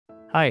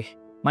Hi,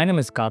 my name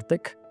is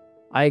Karthik.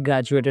 I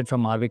graduated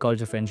from RV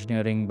College of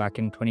Engineering back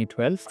in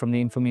 2012 from the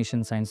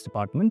Information Science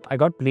Department. I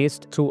got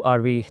placed through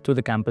RV through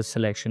the campus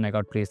selection. I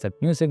got placed at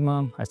Mu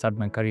Sigma. I started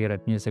my career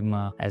at Mu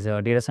Sigma as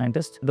a data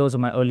scientist. Those are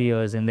my early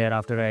years, and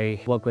thereafter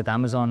I worked with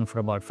Amazon for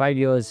about 5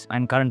 years.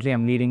 And currently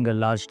I'm leading a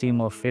large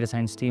team of data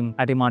science team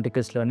at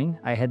Imarticus Learning.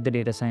 I head the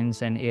data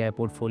science and AI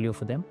portfolio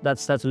for them.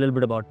 That's a little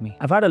bit about me.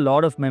 I've had a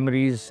lot of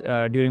memories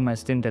during my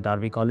stint at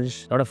RV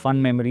College. A lot of fun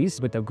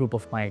memories with a group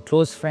of my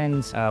close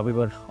friends. We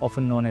were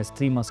often known as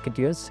Three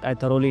Musketeers. I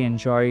thoroughly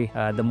enjoy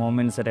the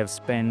moments that I've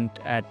spent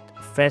at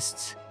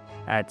fests,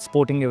 at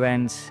sporting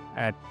events,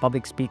 at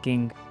public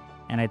speaking.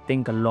 And I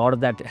think a lot of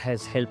that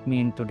has helped me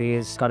in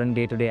today's current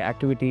day-to-day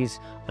activities.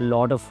 A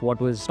lot of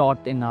what was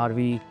taught in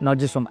RV, not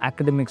just from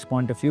academics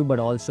point of view, but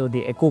also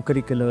the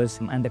eco-curriculars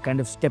and the kind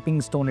of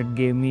stepping stone it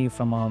gave me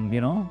from,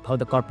 how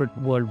the corporate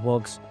world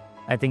works.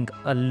 I think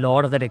a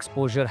lot of that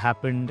exposure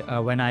happened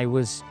when I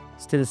was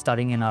still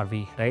studying in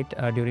RV, right?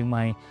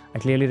 I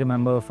clearly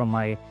remember from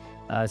my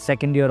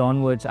second year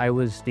onwards, I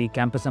was the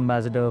campus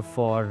ambassador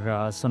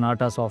for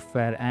Sonata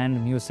Software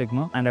and Mu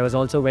Sigma. And I was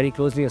also very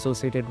closely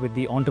associated with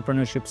the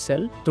entrepreneurship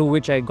cell, through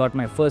which I got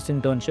my first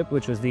internship,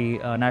 which was the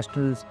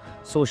National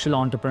Social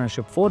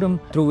Entrepreneurship Forum,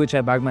 through which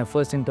I bagged my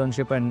first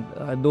internship.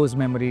 And those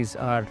memories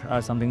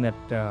are something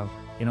that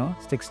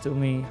sticks to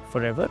me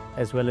forever,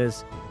 as well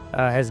as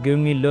has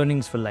given me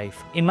learnings for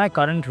life. In my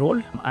current role,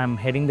 I'm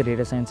heading the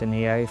data science and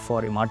AI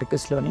for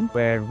Imarticus Learning,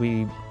 where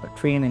we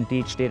train and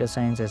teach data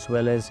science as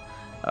well as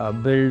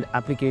build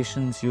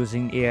applications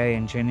using AI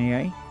and Gen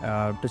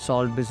AI to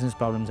solve business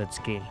problems at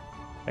scale,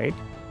 right?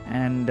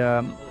 And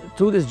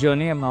through this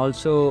journey, I'm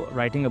also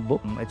writing a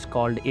book. It's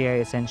called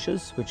AI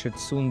Essentials, which should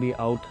soon be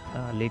out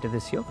later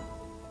this year.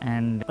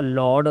 And a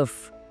lot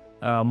of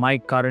my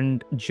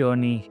current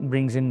journey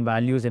brings in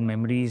values and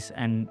memories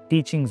and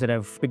teachings that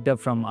I've picked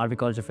up from RV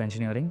College of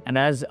Engineering. And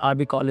as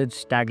RV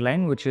College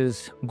tagline, which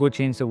is "Go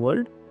Change the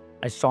World,"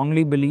 I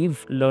strongly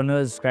believe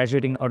learners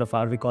graduating out of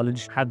RV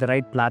College have the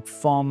right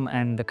platform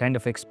and the kind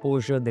of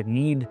exposure they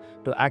need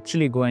to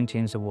actually go and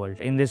change the world.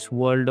 In this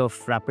world of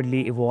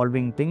rapidly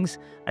evolving things,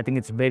 I think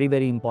it's very,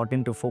 very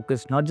important to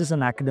focus not just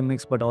on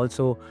academics, but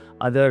also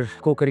other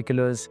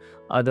co-curriculars,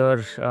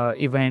 other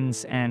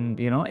events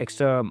and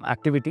extra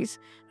activities.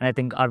 And I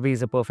think RV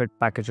is a perfect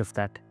package of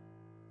that.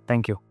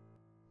 Thank you.